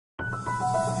Hello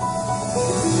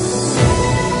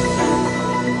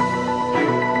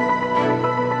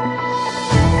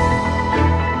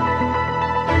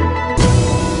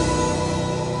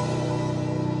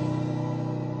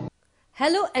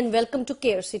and welcome to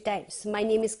KRC Times. My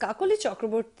name is Kakoli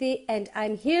Chakraborty and I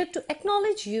am here to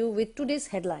acknowledge you with today's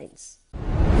headlines.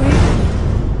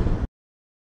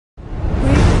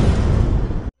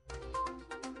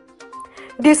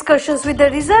 Discussions with the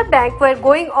Reserve Bank were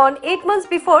going on 8 months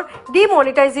before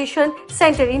demonetization,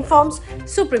 Centre informs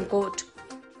Supreme Court.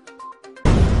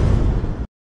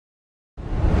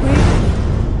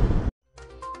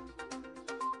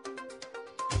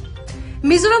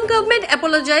 Mizoram government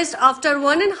apologized after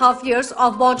 1.5 years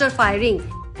of border firing.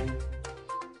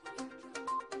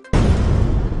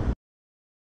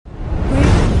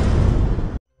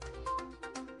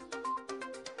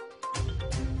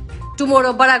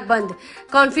 Tomorrow Barak Bandh,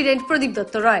 confident Pradeep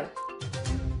Datta Roy.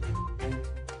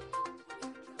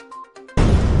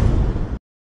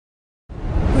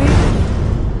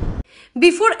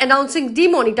 Before announcing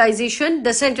demonetization,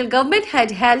 the central government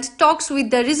had held talks with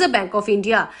the Reserve Bank of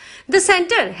India. The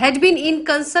centre had been in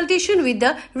consultation with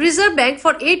the Reserve Bank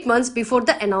for 8 months before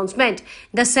the announcement.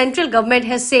 The central government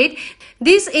has said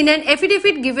this in an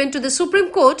affidavit given to the Supreme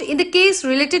Court in the case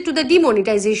related to the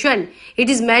demonetization. It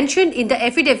is mentioned in the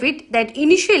affidavit that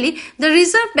initially the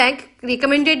Reserve Bank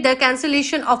recommended the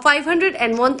cancellation of 500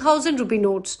 and 1000 rupee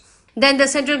notes. Then the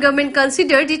central government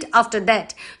considered it after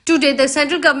that. Today, the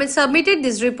central government submitted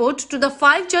this report to the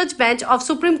 5-judge bench of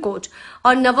Supreme Court.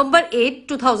 On November 8,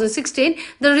 2016,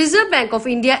 the Reserve Bank of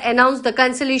India announced the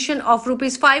cancellation of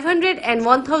rupees 500 and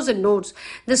 1000 notes.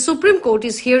 The Supreme Court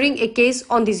is hearing a case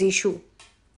on this issue.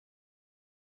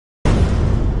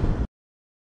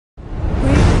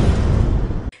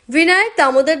 Vinayak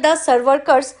Damodar Das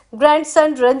Sarwarkar's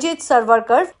grandson Ranjit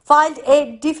Sarwarkar filed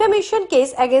a defamation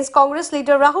case against Congress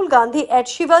leader Rahul Gandhi at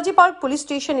Shivaji Park police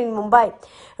station in Mumbai.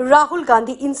 Rahul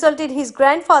Gandhi insulted his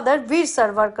grandfather Veer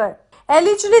Sarwarkar.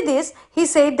 Allegedly this, he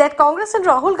said that Congress and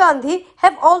Rahul Gandhi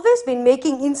have always been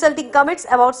making insulting comments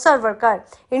about Sarwarkar.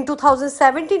 In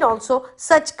 2017 also,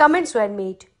 such comments were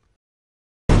made.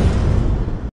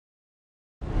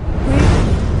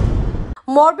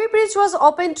 Morbi Bridge was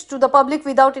opened to the public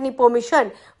without any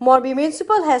permission. Morbi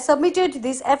Municipal has submitted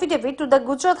this affidavit to the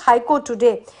Gujarat High Court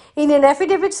today. In an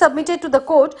affidavit submitted to the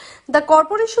court, the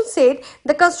corporation said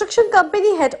the construction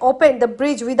company had opened the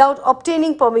bridge without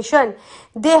obtaining permission.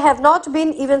 They have not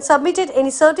been even submitted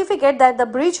any certificate that the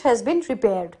bridge has been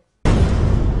repaired.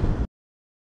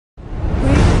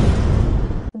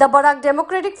 The Barak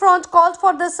Democratic Front called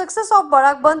for the success of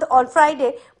Barak Bandh on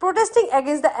Friday, protesting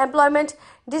against the employment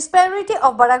disparity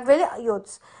of Barak Valley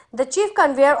youths. The chief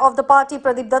convener of the party,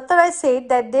 Pradeep Datta Roy, said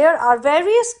that there are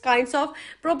various kinds of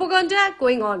propaganda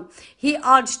going on. He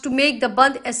urged to make the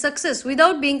Bandh a success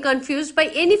without being confused by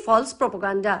any false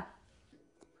propaganda.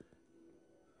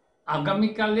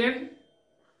 আগামীকালের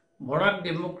Barak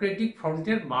Democratic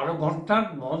ফ্রন্টের 12 ঘন্টার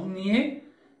বন্ধ নিয়ে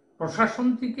প্রশাসন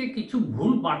থেকে কিছু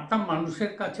ভুল বার্তা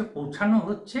মানুষের কাছে পৌঁছানো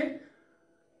হচ্ছে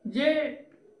যে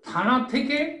থানা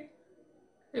থেকে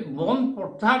বন্ধ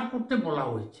প্রত্যাহার করতে বলা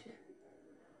হয়েছে।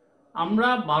 আমরা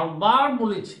বারবার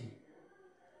বলেছি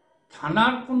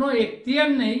থানার কোনো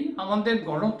এখতিয়ার নেই আমাদের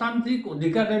গণতান্ত্রিক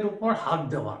অধিকারের উপর হাত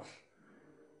দেওয়ার।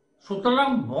 সুতরাং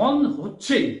বন্ধ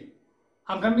হচ্ছেই।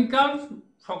 আগামীকাল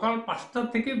সকাল 5টা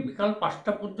থেকে বিকাল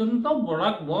 5টা পর্যন্ত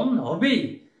বরাক বন্ধ হবেই।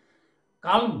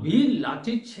 কাল বীর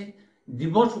লাচিত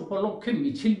দিবস উপলক্ষে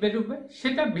মিছিল বেরোবে,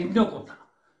 সেটা ভিন্ন কথা।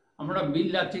 আমরা বীর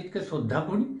লাচিতকে শ্রদ্ধা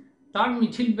করি, তার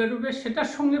মিছিল বেরোবে, সেটার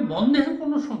সঙ্গে বন্ধের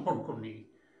কোনো সম্পর্ক নেই।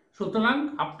 সুতরাং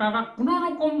আপনারা কোনো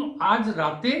রকম আজ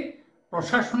রাতে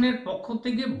প্রশাসনের পক্ষ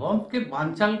থেকে বন্ধকে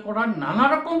বানচাল করার নানা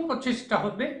রকম প্রচেষ্টা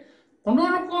হবে, কোনো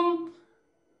রকম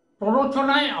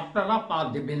প্ররোচনায় আপনারা পা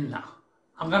দেবেন না।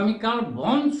 আগামীকাল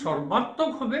বন্ধ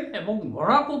সর্বাত্মক হবে এবং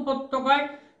বরাক উপত্যকায়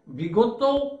বিগত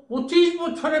 25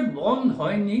 বছরে বন্ধ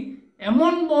হয়নি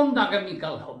এমন বন্ধ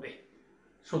আগামীকাল হবে।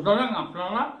 সুতরাং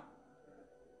আপনারা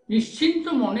নিশ্চিন্ত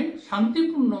মনে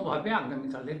শান্তিপূর্ণভাবে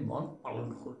আগামীকালের বন্ধ পালন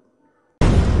করুন।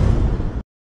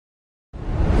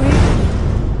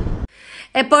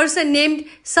 A person named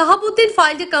Sahabuddin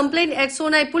filed a complaint at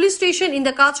Sonai police station in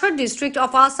the Kachar district of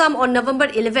Assam on November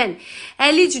 11,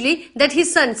 allegedly that his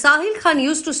son Sahil Khan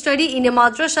used to study in a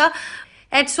madrasa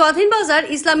at Swadhin Bazar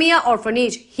Islamia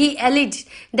orphanage. He alleged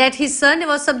that his son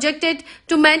was subjected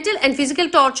to mental and physical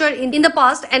torture in the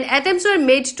past and attempts were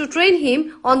made to train him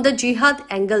on the jihad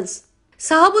angles.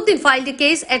 Sahabuddin filed a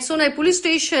case at Sonai police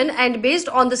station, and based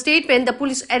on the statement, the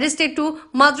police arrested two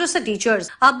madrasa teachers,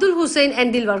 Abdul Hussain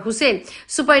and Dilwar Hussain.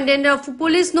 Superintendent of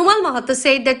Police Numal Mahatta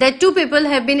said that two people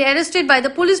have been arrested by the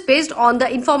police based on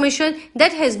the information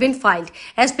that has been filed.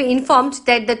 SP informed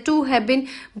that the two have been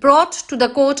brought to the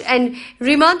court and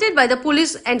remanded by the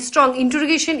police, and strong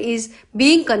interrogation is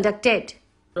being conducted.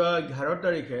 11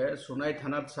 তাৰিখে সোনাই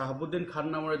থানাত সাহাবুদ্দিন খান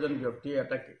নামৰ এজন ব্যক্তিয়ে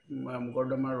এটা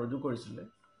মোকৰ্দমা ৰুজু কৰিছিলে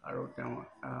আৰু তেওঁ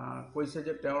কৈছে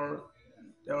যে তেওঁৰ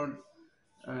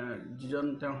যিজন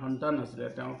তেওঁৰ সন্তান আছিল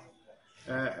তেওঁ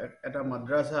এটা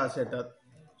মাদ্ৰাসা আছে তাত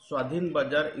স্বাধীন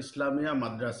বাজাৰ ইছলামিয়া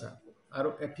মাদ্ৰাসা আৰু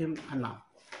এথিম খানা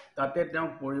তাতে তেওঁ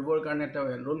পঢ়িবৰ কাৰণে তেওঁ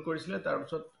এনৰোল কৰিছিলে তাৰ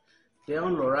পিছত তেওঁ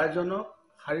লৰাজনক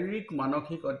শাৰীৰিক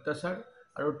মানসিক অত্যাচাৰ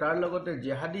আৰু তাৰ লগতে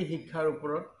জিহাদী শিক্ষাৰ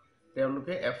ওপৰত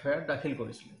তেওঁলোকে এফআইআৰ দাখিল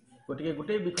কৰিছিল গতিকে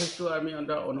গোটেই বিষয়টো আমি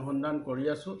অনুসন্ধান কৰি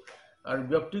আছো আৰু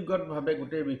ব্যক্তিগতভাৱে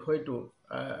গোটেই বিষয়টো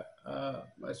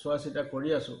চোৱাচিতা কৰি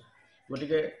আছো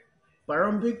গতিকে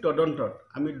প্ৰাৰম্ভিক তদন্তত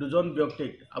আমি দুজন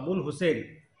ব্যক্তিক আবুল হুছেইন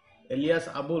এলিয়াস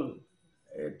আবুল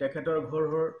তেখেতৰ ঘৰ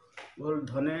হ'ল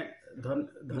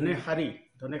ধনেখাৰী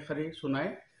সোনাই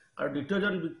আৰু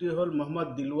দ্বিতীয়জন ব্যক্তি হ'ল মোহাম্মদ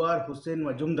দিলৱাৰ হুছেইন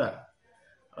মজুমদাৰ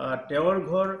তেওঁৰ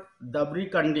ঘৰ দাবৰি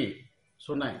কান্দি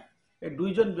সোনাই এই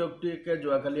দুইজন ব্যক্তিকে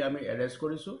যোৱাকালি আমি এৰেষ্ট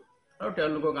কৰিছো আৰু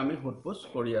তেওঁলোকক আমি সোধপোছ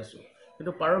কৰি আছো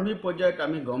কিন্তু প্ৰাৰম্ভিক পৰ্যায়ত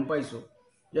আমি গম পাইছো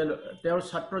যে তেওঁৰ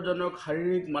ছাত্ৰজনক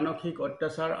শাৰীৰিক মানসিক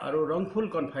অত্যাচাৰ আৰু ৰংফুল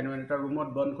কনফাইনমেণ্ট এটা ৰুমত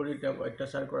বন্ধ কৰি তেওঁক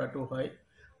অত্যাচাৰ কৰাটো হয়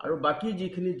আৰু বাকি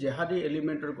যিখিনি জেহাদী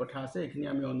এলিমেণ্টৰ কথা আছে এইখিনি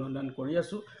আমি অনুসন্ধান কৰি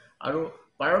আছো আৰু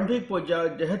প্ৰাৰম্ভিক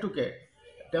পৰ্যায়ত যেহেতুকে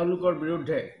তেওঁলোকৰ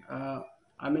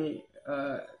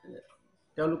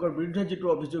বিৰুদ্ধে যিটো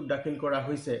অভিযোগ দাখিল কৰা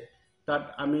হৈছে তাত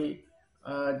আমি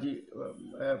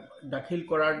দাখিল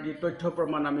কৰাৰ যি তথ্য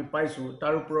প্ৰমাণ আমি পাইছো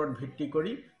তাৰ ওপৰত ভিত্তি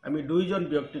কৰি আমি দুইজন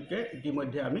ব্যক্তিকে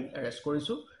ইতিমধ্যে আমি এৰেষ্ট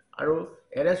কৰিছো আৰু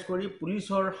এৰেষ্ট কৰি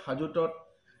পুলিচৰ হাজতত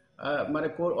মানে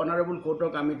অনাৰেবল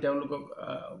কোৰ্টক আমি তেওঁলোকক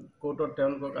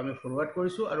আমি ফৰৱাৰ্ড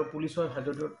কৰিছো আৰু পুলিচৰ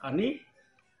হাজতত আনি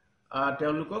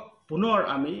তেওঁলোকক পুনৰ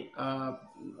আমি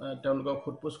তেওঁলোকক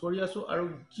সোধপোছ কৰি আছো আৰু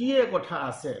যিয়ে কথা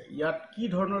আছে ইয়াত কি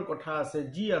ধৰণৰ কথা আছে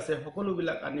যি আছে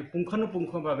সকলোবিলাক আনি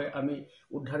পুংখানুপুংখভাৱে আমি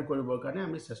উদ্ধাৰ কৰিবৰ কাৰণে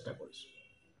আমি চেষ্টা কৰিছো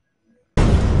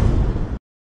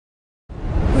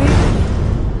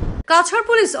Kachar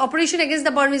police operation against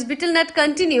the Burmese betel nut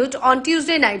continued on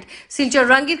Tuesday night. Silchar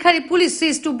Rangirkhari police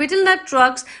seized two betel nut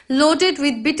trucks loaded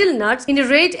with betel nuts in a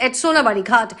raid at Sonabari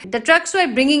Ghat. The trucks were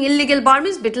bringing illegal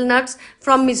Burmese betel nuts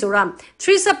from Mizoram.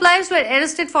 3 suppliers were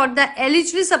arrested for the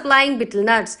allegedly supplying betel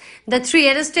nuts. The 3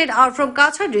 arrested are from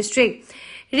Kachar district.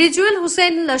 Rijul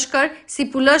Hussain Lashkar,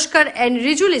 Sipu Lashkar and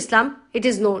Rijul Islam, it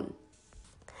is known.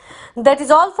 That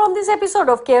is all from this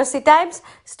episode of KRC Times.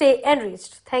 Stay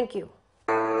enriched. Thank you.